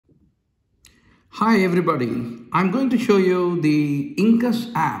Hi everybody, I'm going to show you the Incus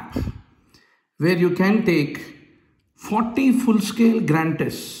app where you can take 40 full-scale grand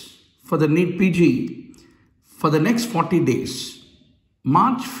tests for the NEET PG for the next 40 days,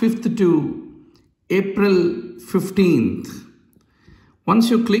 March 5th to April 15th. Once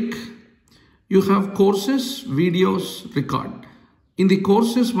you click, you have courses, videos, record. In the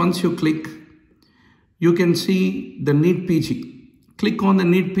courses, once you click, you can see the NEET PG. Click on the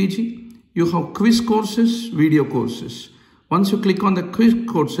NEET PG. You have quiz courses, video courses. Once you click on the quiz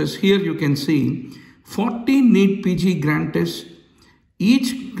courses, here you can see 40 NEET PG grand tests.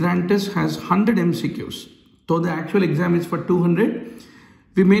 Each grand test has 100 MCQs. So the actual exam is for 200.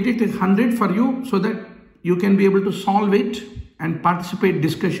 We made it 100 for you so that you can be able to solve it and participate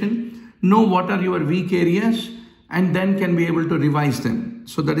discussion, know what are your weak areas, and then can be able to revise them.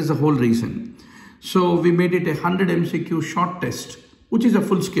 So that is the whole reason. So we made it 100 MCQ short test, which is a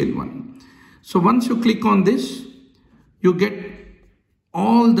full scale one. So once you click on this, you get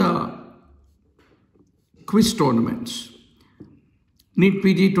all the quiz tournaments. NEET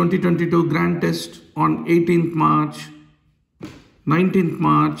PG 2022 grand test on 18th March, 19th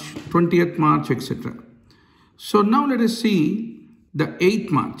March, 20th March, etc. So now let us see the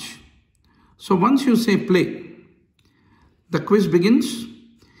 8th March. So once you say play, the quiz begins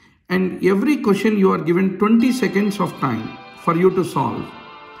and every question you are given 20 seconds of time for you to solve.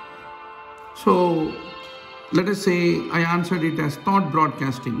 So let us say I answered it as thought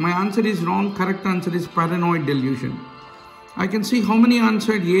broadcasting. My answer is wrong. Correct answer is paranoid delusion. I can see how many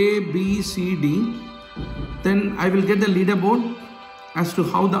answered A, B, C, D. Then I will get the leaderboard as to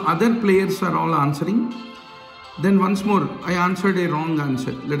how the other players are all answering. Then once more, I answered a wrong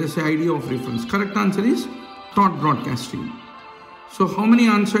answer. Let us say idea of reference. Correct answer is thought broadcasting. So how many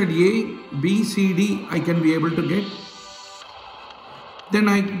answered A, B, C, D I can be able to get? Then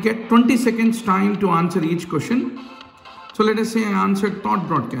I get 20 seconds time to answer each question. So let us say I answered thought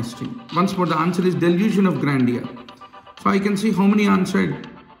broadcasting. Once more, the answer is delusion of grandeur. So I can see how many answered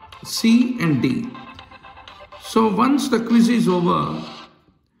C and D. So once the quiz is over,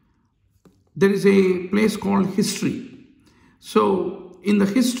 there is a place called history. So in the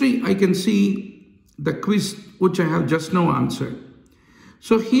history, I can see the quiz which I have just now answered.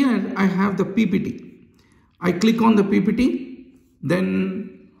 So here I have the PPT. I click on the PPT.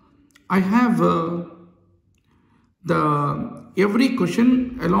 Then I have every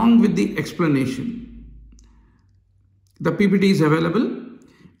question along with the explanation. The PPT is available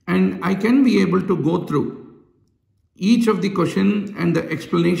and I can be able to go through each of the question and the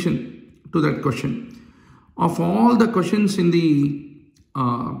explanation to that question of all the questions in the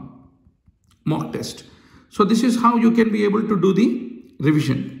mock test. So this is how you can be able to do the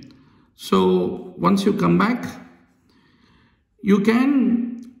revision. So once you come back, you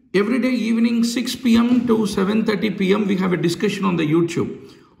can every day evening 6 p.m. to 7:30 p.m. we have a discussion on the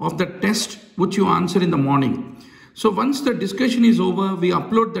YouTube of the test which you answer in the morning. So once the discussion is over, we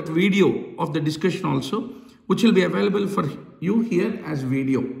upload that video of the discussion also, which will be available for you here as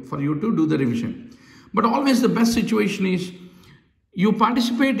video for you to do the revision. But always the best situation is you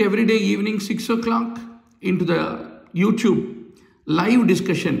participate every day evening 6 o'clock into the YouTube live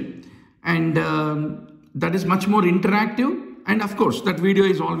discussion, and that is much more interactive. And of course, that video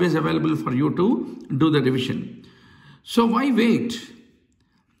is always available for you to do the revision. So why wait?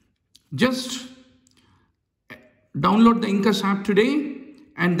 Just download the Incus app today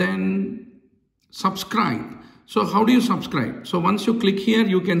and then subscribe. So how do you subscribe? So once you click here,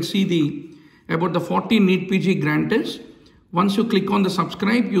 you can see about the 40 NEET PG grand tests. Once you click on the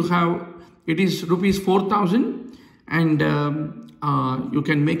subscribe, you have, it is rupees 4,000 and you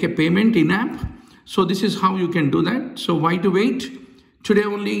can make a payment in app. So this is how you can do that. So why to wait? Today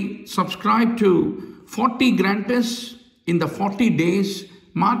only subscribe to 40 grand tests in the 40 days,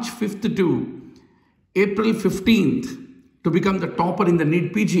 March 5th to April 15th, to become the topper in the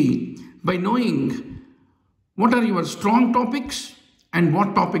NEET PG by knowing what are your strong topics and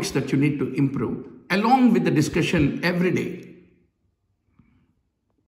what topics that you need to improve, along with the discussion every day.